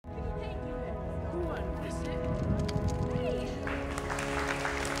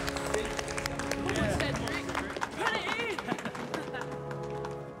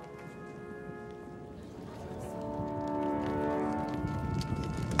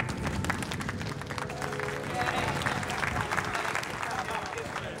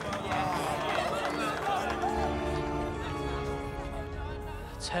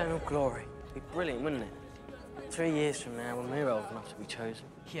eternal glory. It'd be brilliant, wouldn't it? 3 years from now, when we're old enough to be chosen.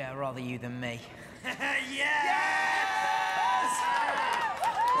 Yeah, rather you than me. Yes!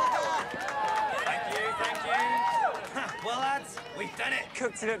 Thank you. Well, lads, we've done it.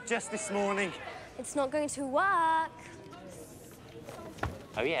 Cooked it up just this morning. It's not going to work.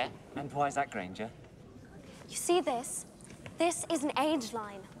 Oh, yeah? And why is that, Granger? You see this? This is an age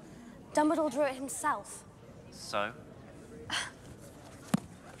line. Dumbledore drew it himself. So?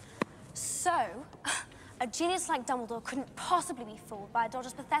 So, a genius like Dumbledore couldn't possibly be fooled by a dodge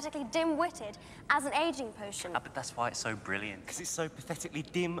as pathetically dim-witted as an aging potion. Ah, but that's why it's so brilliant. Because it's so pathetically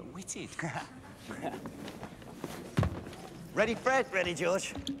dim-witted. Ready, Fred? Ready,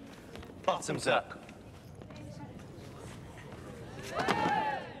 George. Bottoms up.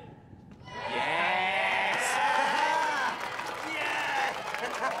 Yes!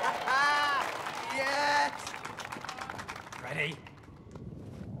 Yes! Ready?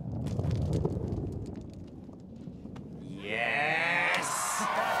 Yes!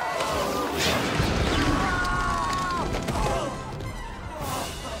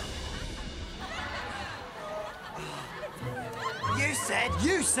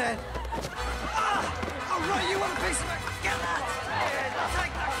 You said! All right, you want a piece of it?